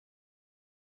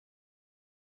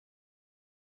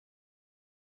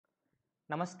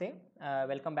Namaste,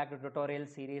 welcome back to tutorial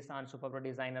series on SuperPro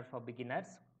Designer for beginners.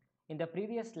 In the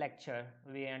previous lecture,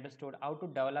 we understood how to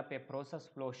develop a process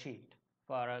flow sheet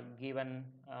for a given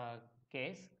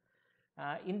case.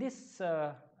 In this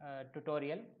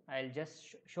tutorial, I'll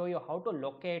just show you how to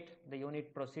locate the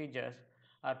unit procedures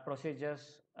or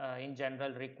procedures in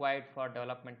general required for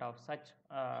development of such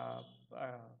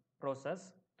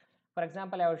process. For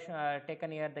example, I have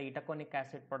taken here the itaconic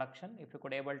acid production. If you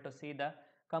could able to see the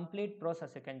complete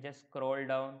process, you can just scroll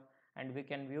down and we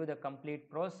can view the complete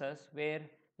process where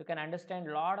you can understand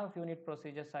a lot of unit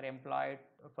procedures are employed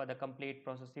for the complete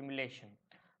process simulation.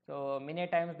 So many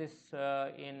times this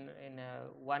in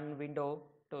one window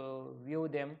to view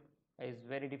them is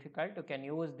very difficult. You can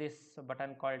use this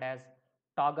button called as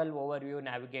toggle overview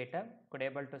navigator. Could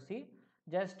able to see,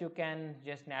 just you can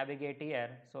just navigate here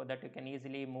so that you can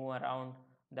easily move around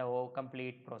the whole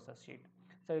complete process sheet.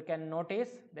 So you can notice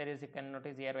you can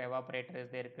notice here evaporator is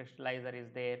there, crystallizer is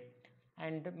there,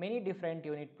 and many different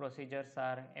unit procedures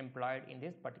are employed in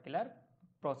this particular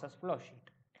process flow sheet.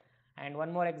 And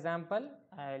one more example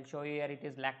I will show you here, it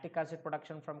is lactic acid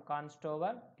production from corn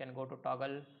stover. You can go to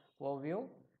toggle overview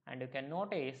and you can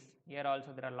notice here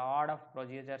also there are a lot of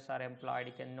procedures are employed.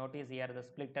 You can notice here the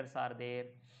splitters are there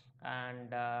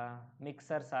and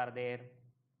mixers are there,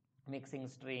 mixing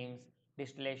streams,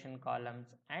 distillation columns,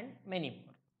 and many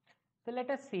more. So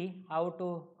let us see how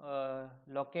to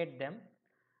locate them.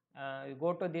 You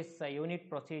go to this unit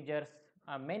procedures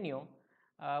menu.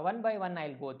 One by one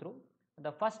I'll go through.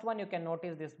 The first one, you can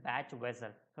notice this batch vessel.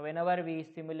 So whenever we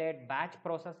simulate batch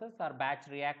processes or batch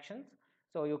reactions,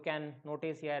 so you can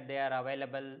notice here they are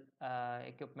available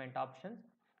equipment options.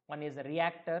 One is a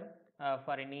reactor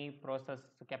for any process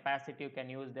capacity, you can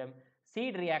use them.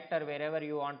 Seed reactor, wherever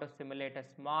you want to simulate a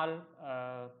small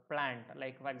plant,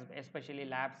 like especially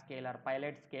lab scale or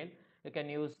pilot scale, you can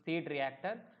use seed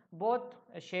reactor. Both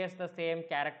shares the same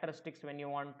characteristics when you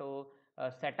want to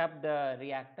set up the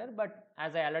reactor, but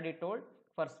as I already told,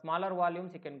 for smaller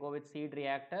volumes you can go with seed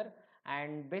reactor.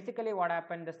 And basically what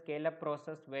happened, the scale up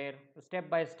process where step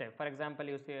by step, for example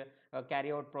you see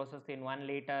carry out process in 1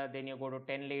 liter, then you go to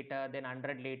 10 liter, then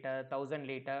 100 liter, 1000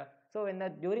 liter. So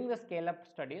during the scale up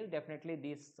studies, definitely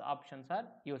these options are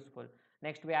useful.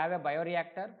 Next we have a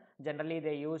bioreactor. Generally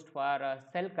they used for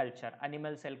cell culture,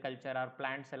 animal cell culture or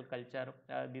plant cell culture.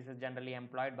 This is generally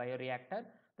employed bioreactor.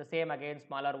 The same again,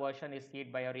 smaller version is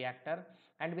seed bioreactor.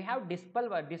 And we have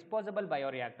disposable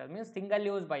bioreactor, means single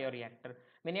use bioreactor.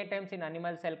 Many times in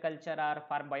animal cell culture or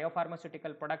for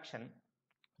biopharmaceutical production,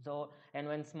 so and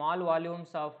when small volumes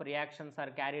of reactions are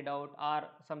carried out or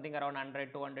something around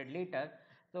 100 200 liter,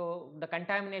 so the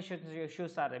contamination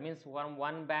issues are, means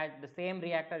one batch, the same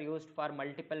reactor used for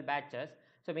multiple batches,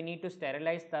 so we need to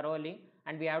sterilize thoroughly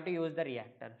and we have to use the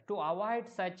reactor. To avoid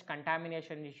such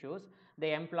contamination issues,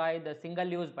 they employ the single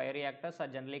use bioreactors, are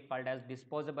generally called as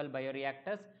disposable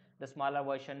bioreactors. The smaller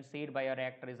version seed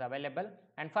bioreactor is available.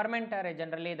 And fermenter,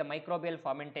 generally the microbial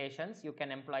fermentations, you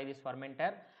can employ this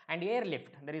fermenter. And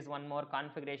airlift, there is one more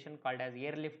configuration called as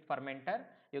airlift fermenter,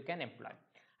 you can employ.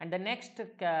 And the next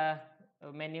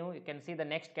menu, you can see the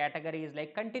next category is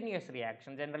like continuous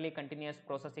reaction. Generally continuous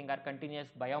processing or continuous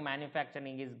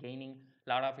biomanufacturing is gaining a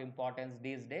lot of importance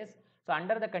these days. So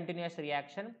under the continuous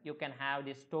reaction, you can have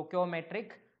this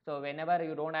stoichiometric. So whenever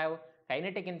you don't have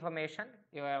kinetic information,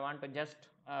 you want to just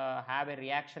have a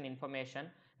reaction information,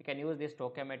 you can use these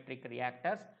stoichiometric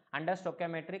reactors. Under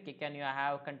stoichiometric, you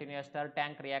have continuous stir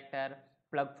tank reactor,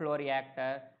 plug flow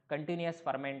reactor, continuous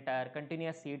fermenter,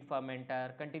 continuous seed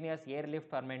fermenter, continuous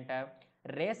airlift fermenter,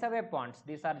 raceaway ponds.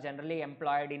 These are generally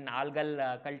employed in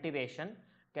algal cultivation.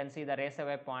 You can see the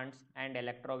raceaway ponds and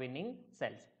electrowinning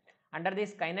cells. Under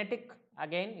this kinetic,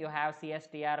 again you have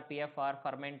CSTR, PFR,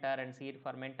 fermenter and seed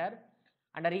fermenter.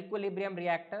 Under equilibrium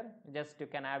reactor, just you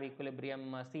can have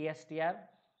equilibrium CSTR.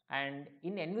 And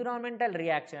in environmental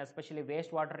reaction, especially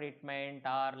wastewater treatment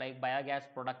or like biogas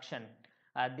production,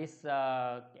 these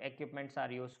equipments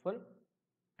are useful.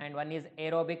 And one is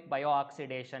aerobic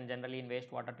biooxidation, generally in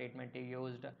wastewater treatment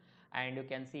used, and you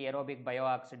can see aerobic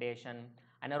biooxidation,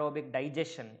 anaerobic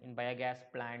digestion in biogas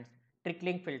plants,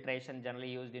 trickling filtration generally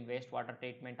used in wastewater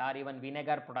treatment, or even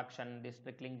vinegar production. These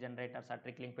trickling generators or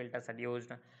trickling filters are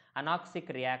used.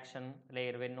 Anoxic reaction,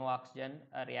 layer when no oxygen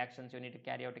reactions you need to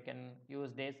carry out, you can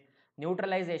use this.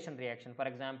 Neutralization reaction, for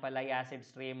example high acid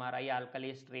stream or high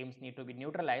alkali streams need to be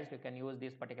neutralized, you can use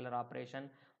this particular operation.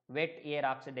 Wet air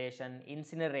oxidation,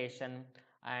 incineration,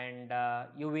 and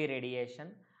UV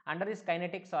radiation. Under this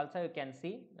kinetics also you can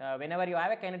see whenever you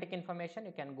have a kinetic information,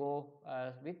 you can go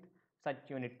with such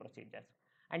unit procedures.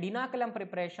 And inoculum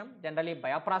preparation, generally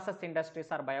bioprocess industries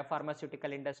or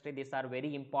biopharmaceutical industry, these are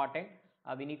very important.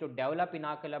 We need to develop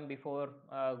inoculum before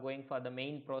going for the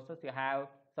main process. You have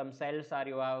some cells or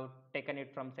you have taken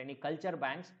it from any culture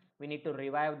banks, we need to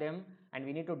revive them and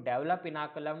we need to develop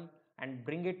inoculum and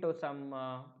bring it to some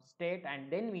state,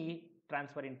 and then we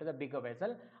transfer into the bigger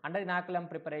vessel. Under inoculum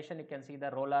preparation, you can see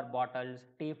the roller bottles,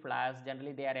 tea flasks,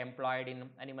 generally they are employed in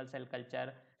animal cell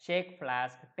culture, shake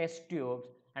flask, test tubes,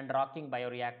 and rocking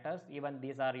bioreactors, even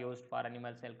these are used for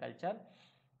animal cell culture.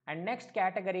 And next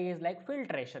category is like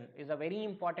filtration, is a very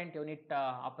important unit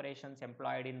operations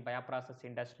employed in bioprocess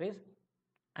industries.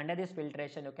 Under this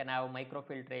filtration, you can have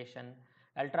microfiltration,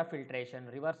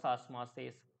 ultrafiltration, reverse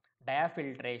osmosis,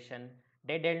 diafiltration,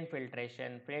 dead end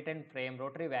filtration, plate and frame,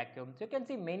 rotary vacuum. So you can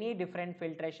see many different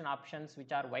filtration options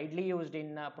which are widely used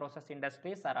in process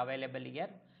industries are available here.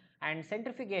 And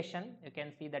centrifugation, you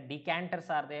can see the decanters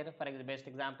are there. For the best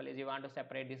example is you want to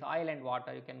separate this oil and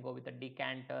water, you can go with a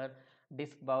decanter,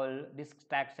 disc bowl, disc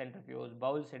stack centrifuge,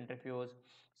 bowl centrifuge,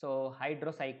 so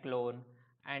hydrocyclone,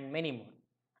 and many more.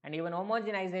 And even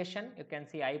homogenization, you can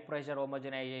see high pressure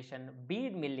homogenization,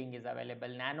 bead milling is available,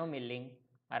 nano milling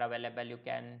are available, you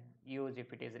can use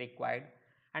if it is required.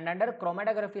 And under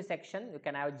chromatography section, you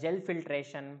can have gel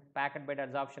filtration, packet bed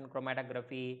adsorption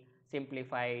chromatography,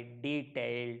 simplified,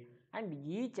 detailed, and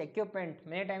each equipment,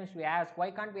 many times we ask,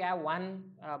 why can't we have one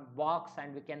box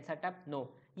and we can set up? No,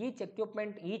 each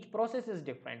equipment, each process is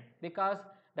different, because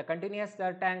the continuous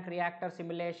tank reactor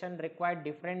simulation required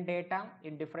different data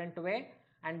in different way,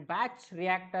 and batch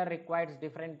reactor requires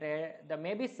different the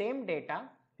maybe same data,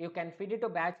 you can feed it to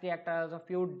batch reactor as a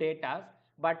few data,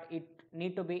 but it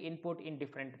need to be input in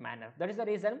different manner. That is the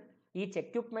reason each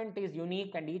equipment is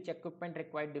unique and each equipment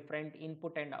require different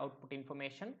input and output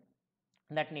information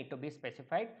that need to be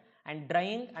specified. And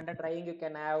drying, under drying you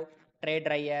can have tray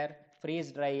dryer,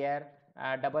 freeze dryer,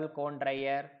 double cone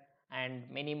dryer, and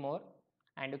many more.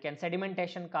 And you can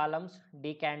sedimentation columns,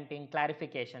 decanting,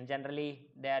 clarification, generally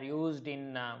they are used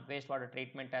in wastewater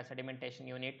treatment as sedimentation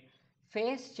unit.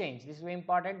 Phase change, this is very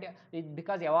important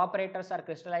because evaporators or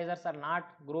crystallizers are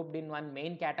not grouped in one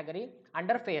main category.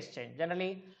 Under phase change,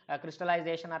 generally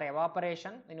crystallization or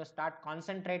evaporation, when you start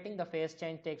concentrating, the phase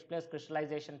change takes place,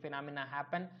 crystallization phenomena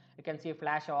happen. You can see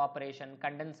flash evaporation,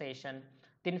 condensation,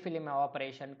 thin film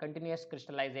evaporation, continuous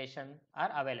crystallization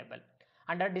are available.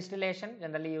 Under distillation,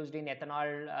 generally used in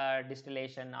ethanol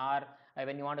distillation, or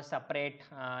when you want to separate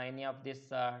any of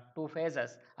these two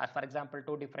phases, or for example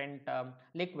two different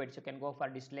liquids, you can go for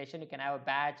distillation. You can have a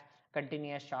batch,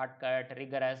 continuous, shortcut,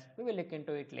 rigorous, we will look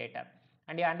into it later.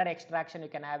 And under extraction, you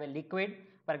can have a liquid.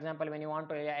 For example, when you want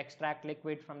to extract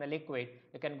liquid from the liquid,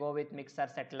 you can go with mixer,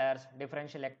 settlers,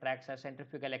 differential extractor,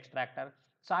 centrifugal extractor.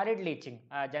 Solid leaching,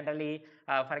 generally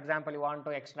for example you want to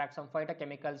extract some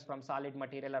phytochemicals from solid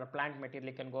material or plant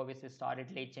material, you can go with this solid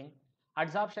leaching.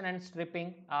 Adsorption and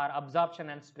stripping, or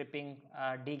absorption and stripping,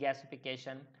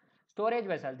 degasification. Storage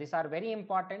vessels, these are very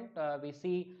important, we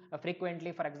see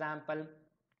frequently. For example,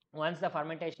 once the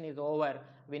fermentation is over,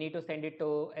 we need to send it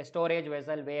to a storage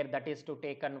vessel where that is to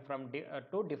taken from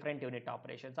to different unit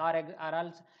operations, or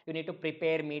else you need to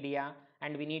prepare media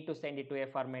and we need to send it to a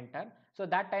fermenter. So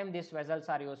that time these vessels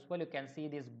are useful. You can see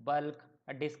this bulk,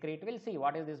 discrete, we'll see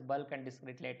what is this bulk and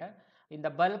discrete later. In the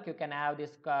bulk you can have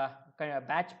this kind of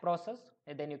batch process,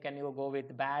 and then you can go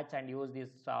with batch and use this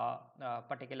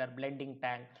particular blending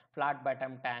tank, flat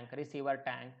bottom tank, receiver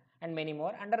tank, and many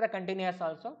more. Under the continuous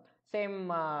also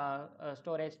same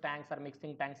storage tanks or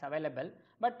mixing tanks available,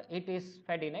 but it is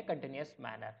fed in a continuous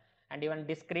manner. And even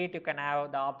discrete, you can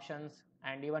have the options,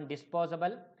 and even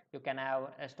disposable, you can have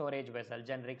a storage vessel,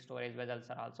 generic storage vessels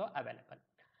are also available.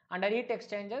 Under heat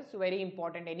exchangers, very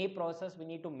important, any process we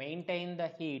need to maintain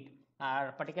the heat,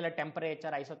 particular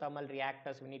temperature, isothermal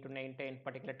reactors we need to maintain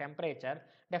particular temperature.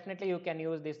 Definitely you can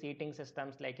use these heating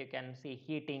systems, like you can see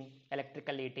heating,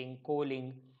 electrical heating,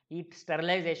 cooling, heat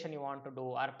sterilization you want to do,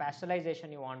 or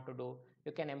pasteurization you want to do,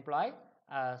 you can employ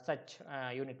such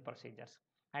unit procedures.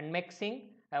 And mixing,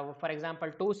 for example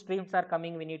two streams are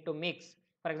coming, we need to mix.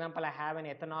 For example, I have an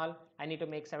ethanol, I need to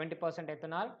make 70%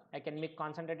 ethanol, I can mix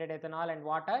concentrated ethanol and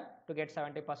water to get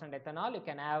 70% ethanol. You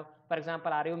can have, for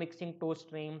example, are you mixing 2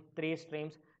 streams, 3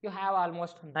 streams, you have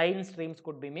almost 9 streams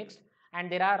could be mixed.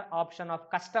 And there are option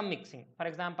of custom mixing. For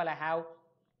example, I have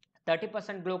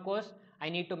 30% glucose, I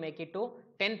need to make it to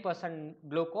 10%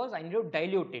 glucose, I need to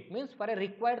dilute it, means for a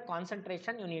required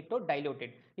concentration you need to dilute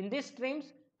it. In these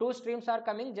streams, 2 streams are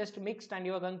coming, just mixed and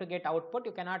you are going to get output.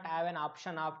 You cannot have an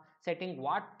option of setting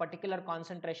what particular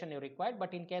concentration you require,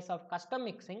 but in case of custom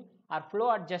mixing or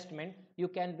flow adjustment, you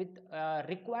can with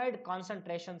required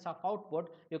concentrations of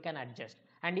output, you can adjust.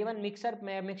 And even mixture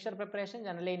preparation,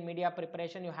 generally in media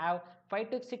preparation you have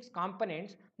 5 to 6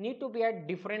 components need to be at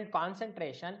different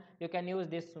concentration. You can use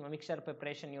this mixture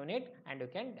preparation unit and you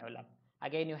can develop.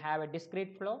 Again, you have a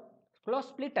discrete flow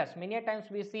splitters. Many a times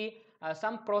we see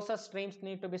some process streams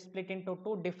need to be split into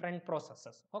two different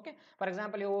processes. Okay, for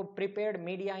example, you prepared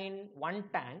media in one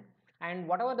tank, and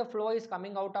whatever the flow is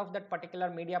coming out of that particular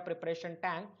media preparation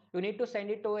tank, you need to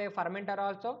send it to a fermenter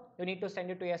also, you need to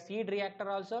send it to a seed reactor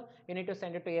also, you need to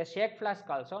send it to a shake flask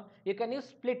also. You can use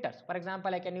splitters. For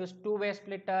example, I can use two-way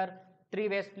splitter,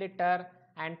 three-way splitter,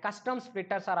 and custom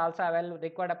splitters are also available.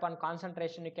 Required upon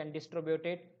concentration you can distribute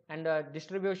it, and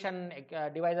distribution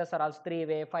devices are also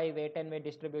 3-way, 5-way, 10-way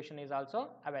distribution is also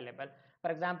available.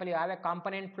 For example, you have a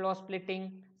component flow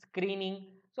splitting, screening.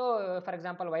 So for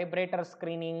example, vibrator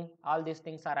screening, all these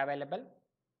things are available.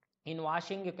 In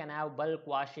washing, you can have bulk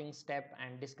washing step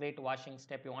and discrete washing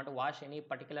step. You want to wash any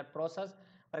particular process.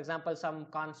 For example, some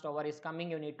corn stover is coming,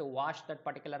 you need to wash that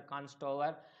particular corn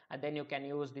stover, and then you can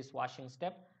use this washing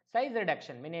step. Size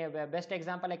reduction, best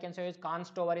example I can say is corn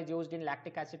stover is used in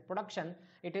lactic acid production.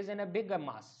 It is in a bigger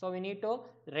mass, so we need to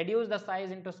reduce the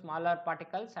size into smaller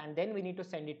particles, and then we need to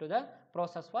send it to the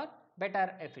process for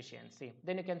better efficiency.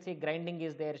 Then you can see grinding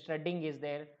is there, shredding is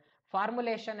there.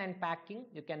 Formulation and packing,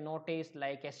 you can notice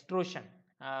like extrusion.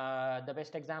 The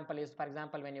best example is, for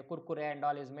example, when your kurkure and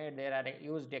all is made, there are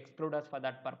used extruders for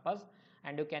that purpose.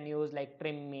 And you can use like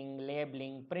trimming,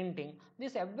 labeling, printing.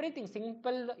 This everything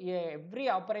simple, every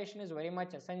operation is very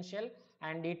much essential,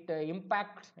 and it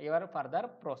impacts your further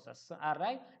process, all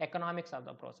right, economics of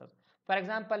the process. For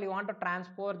example, you want to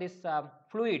transport these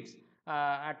fluids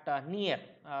at near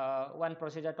one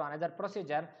procedure to another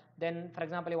procedure. Then for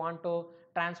example, you want to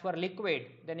transfer liquid,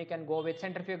 then you can go with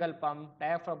centrifugal pump,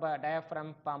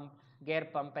 diaphragm pump, gear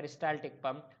pump, peristaltic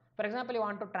pump. For example, you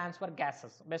want to transfer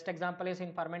gases. Best example is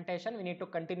in fermentation, we need to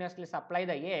continuously supply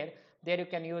the air. There you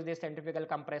can use the centrifugal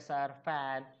compressor,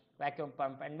 fan, vacuum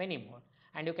pump, and many more.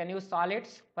 And you can use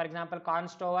solids. For example, corn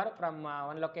stover from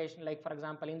one location, like for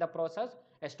example in the process,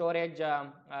 a storage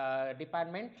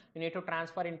department, you need to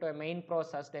transfer into a main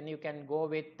process. Then you can go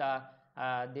with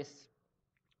this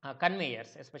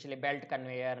conveyors, especially belt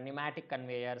conveyor, pneumatic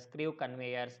conveyors, screw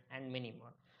conveyors, and many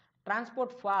more.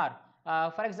 Transport far,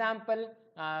 for example,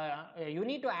 you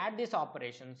need to add these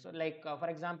operations. Like for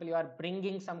example, you are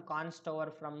bringing some corn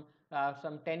stover from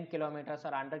some 10 kilometers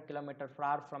or 100 kilometers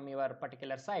far from your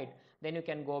particular site. Then you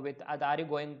can go with, are you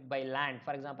going by land?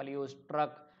 For example, you use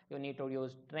truck, you need to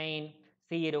use train,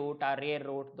 sea route or air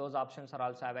route. Those options are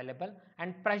also available.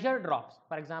 And pressure drops,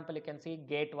 for example, you can see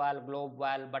gate valve, globe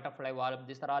valve, butterfly valve.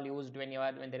 These are all used when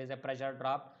there is a pressure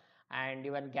drop. And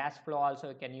even gas flow also,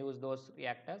 you can use those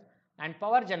reactors. And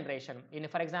power generation,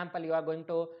 for example, you are going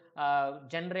to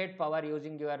generate power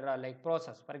using your like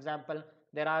process. For example,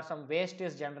 there are some waste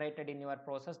is generated in your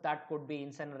process, that could be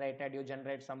incinerated, you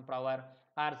generate some power,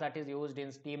 or that is used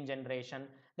in steam generation.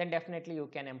 Then definitely you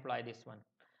can employ this one.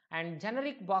 And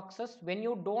generic boxes, when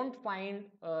you don't find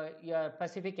your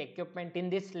specific equipment in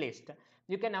this list,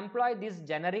 you can employ these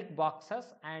generic boxes,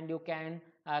 and you can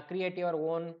create your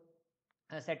own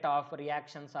set of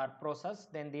reactions or process.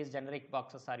 Then these generic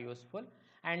boxes are useful.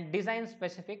 And design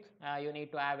specific, you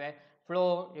need to have a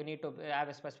flow, you need to have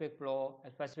a specific flow,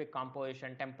 a specific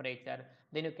composition, temperature.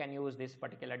 Then you can use this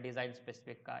particular design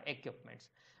specific equipments.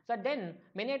 So then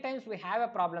many times we have a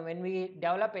problem when we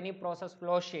develop any process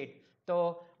flow sheet.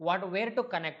 So where to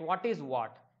connect, what is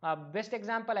what? Best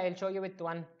example I will show you with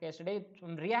one case today.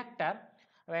 Reactor,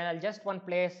 when I'll just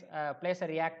place a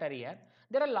reactor here,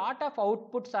 there are a lot of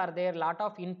outputs are there, lot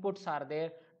of inputs are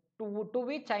there, to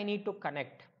which I need to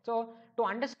connect. So to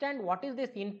understand what is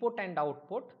this input and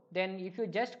output, then if you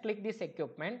just click this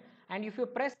equipment, and if you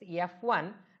press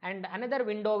F1, and another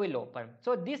window will open.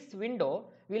 So this window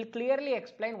will clearly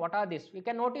explain what are this. We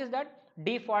can notice that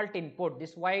default input,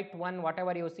 this white one,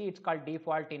 whatever you see, it's called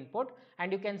default input.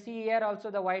 And you can see here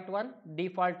also the white one,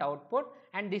 default output,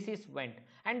 and this is vent.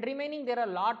 And remaining, there are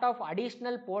a lot of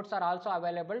additional ports are also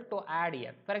available to add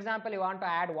here. For example, you want to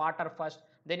add water first,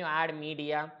 then you add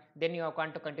media, then you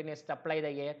want to continuously supply the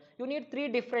air. You need 3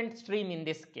 different streams in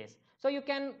this case. So you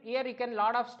can,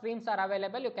 lot of streams are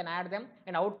available, you can add them.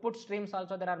 And output streams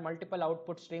also, there are multiple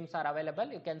output streams are available,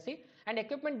 you can see. And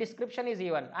equipment description is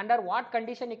even, under what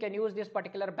condition you can use this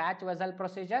particular batch vessel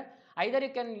procedure. Either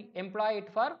you can employ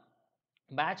it for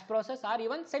batch process, or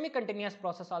even semi-continuous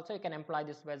process also you can employ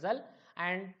this vessel.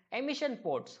 And emission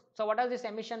ports, so what are these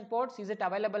emission ports? Is it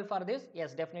available for this?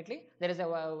 Yes, definitely there is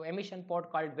a emission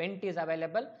port called vent is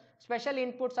available. Special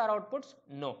inputs or outputs?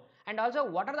 No. And also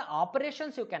what are the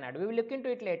operations you can add, we will look into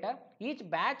it later. Each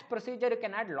batch procedure you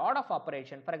can add lot of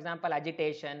operation, for example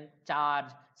agitation,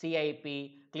 charge, CIP,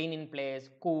 clean in place,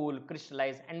 cool,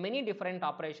 crystallize, and many different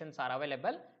operations are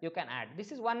available you can add.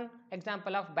 This is one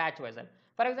example of batch vessel.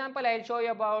 For example, I will show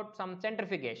you about some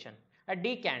centrifugation, a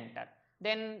decanter.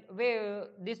 Then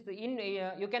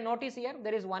you can notice here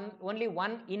there is only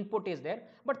one input is there,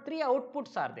 but three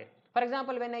outputs are there. For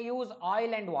example, when I use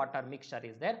oil and water mixture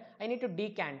is there, I need to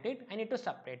decant it, I need to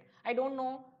separate. I don't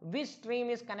know which stream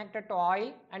is connected to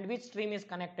oil and which stream is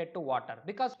connected to water,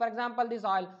 because for example this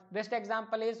oil, best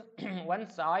example is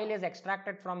once oil is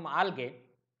extracted from algae,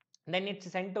 then it's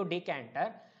sent to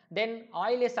decanter, then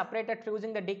oil is separated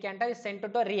using the decanter, is sent to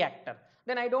the reactor.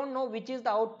 Then I don't know which is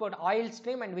the output, oil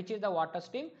stream and which is the water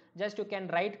stream. Just you can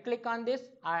right click on this.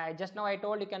 Just now I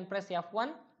told you can press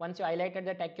F1 once you highlighted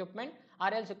that equipment,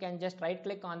 or else you can just right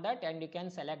click on that and you can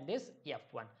select this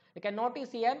F1. You can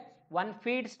notice here one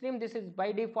feed stream, this is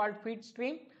by default feed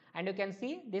stream, and you can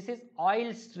see this is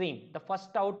oil stream, the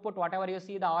first output whatever you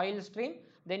see the oil stream.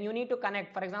 Then you need to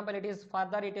connect, for example it is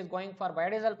going for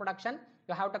biodiesel production,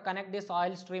 you have to connect this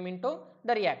oil stream into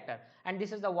the reactor. And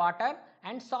this is the water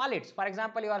and solids, for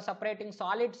example you are separating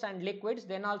solids and liquids,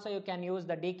 then also you can use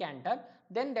the decanter.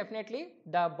 Then definitely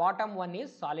the bottom one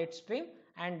is solid stream,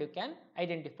 and you can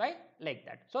identify like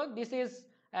that. So this is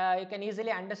you can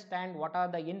easily understand what are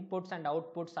the inputs and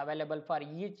outputs available for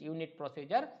each unit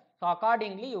procedure. So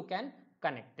accordingly you can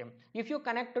connect them. If you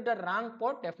connect to the wrong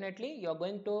port, definitely you are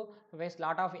going to face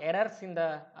lot of errors in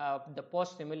the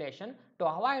post simulation. To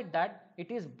avoid that,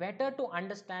 it is better to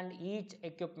understand each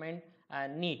equipment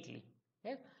neatly.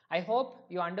 Okay? I hope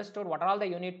you understood what are all the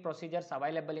unit procedures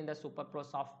available in the SuperPro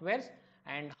softwares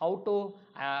and how to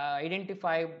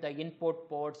identify the input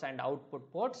ports and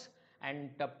output ports,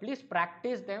 and please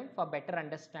practice them for better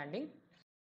understanding.